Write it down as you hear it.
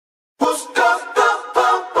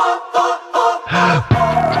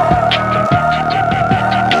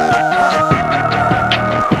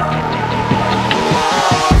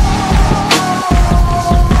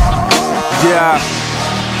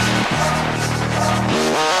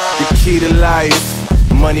key to life.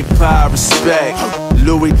 Money, power, respect.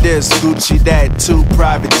 Louie this, Gucci that, 2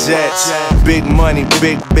 private jets. Big money,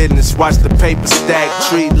 big business, watch the paper stack.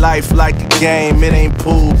 Treat life like a game, it ain't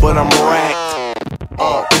pool, but I'm racked.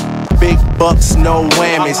 Big bucks, no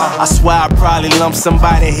whammies. I swear I probably lump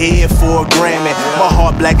somebody head for a Grammy. My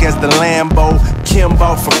heart black as the Lambo Kim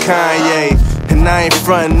bought for Kanye. And I ain't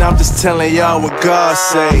frontin', I'm just telling y'all what God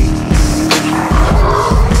say.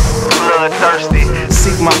 Bloodthirsty,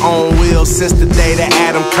 seek my own will since the day that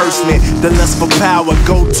Adam cursed me. The lust for power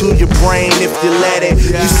go to your brain if you let it.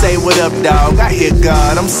 You say what up, dog, I hear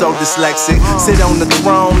God, I'm so dyslexic. Sit on the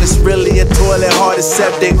throne, it's really a toilet, heart is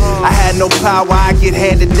septic. I had no power, I get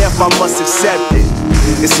handed death, I must accept it.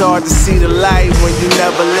 It's hard to see the light when you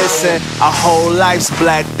never listen. Our whole life's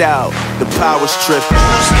blacked out, the power's tripping.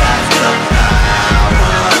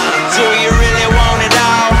 Do you really want it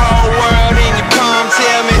all? Whole world in your palm,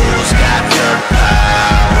 tell me who's got the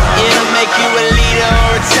power? It'll make you a leader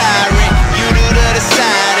or a tyrant. You do the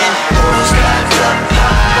deciding. Who's got the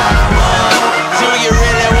power? Do you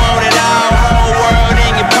really want it all? Whole world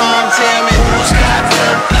in your palm, tell me who's got the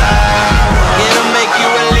power? It'll make you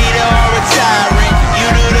a leader or a tyrant. You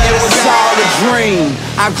do the deciding. It was all a dream.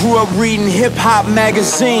 I grew up reading hip-hop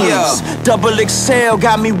magazines. Double XL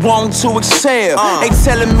got me wanting to excel. They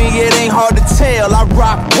telling me it ain't hard to tell, I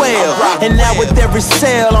rock well. And now with every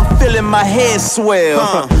sale, I'm feeling my head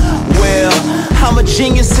swell. Well, I'm a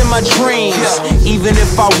genius in my dreams. Even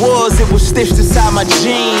if I was, it was stitched inside my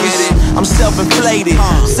jeans. I'm self-inflated,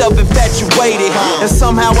 self-infatuated, and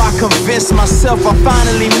somehow I convinced myself I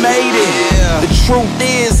finally made it. The truth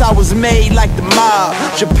is, I was made like the mob.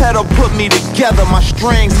 Geppetto put me together, my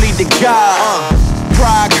strings lead to God.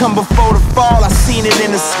 Pride come before the fall, I seen it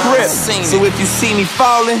in the script. So if you see me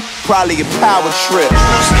falling, probably a power trip.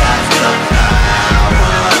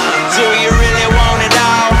 Do you really want it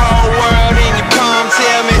all? Whole world in your palm,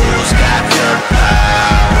 tell me who's got the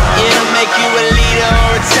power? It'll make you a leader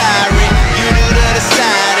or a tyrant. You do the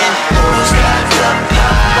deciding. Who's got the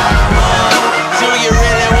power? Do you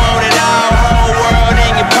really want it all? Whole world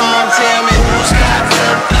in your palm, tell me who's got the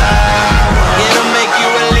power? It'll make you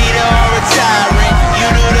a leader or a tyrant. You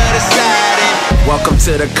do the deciding. Welcome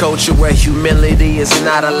to the culture where humility is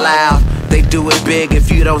not allowed. They do it big, if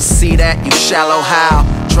you don't see that, you shallow how.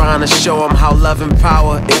 Trying to show them how love and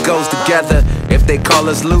power, it goes together. If they call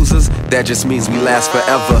us losers, that just means we last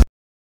forever.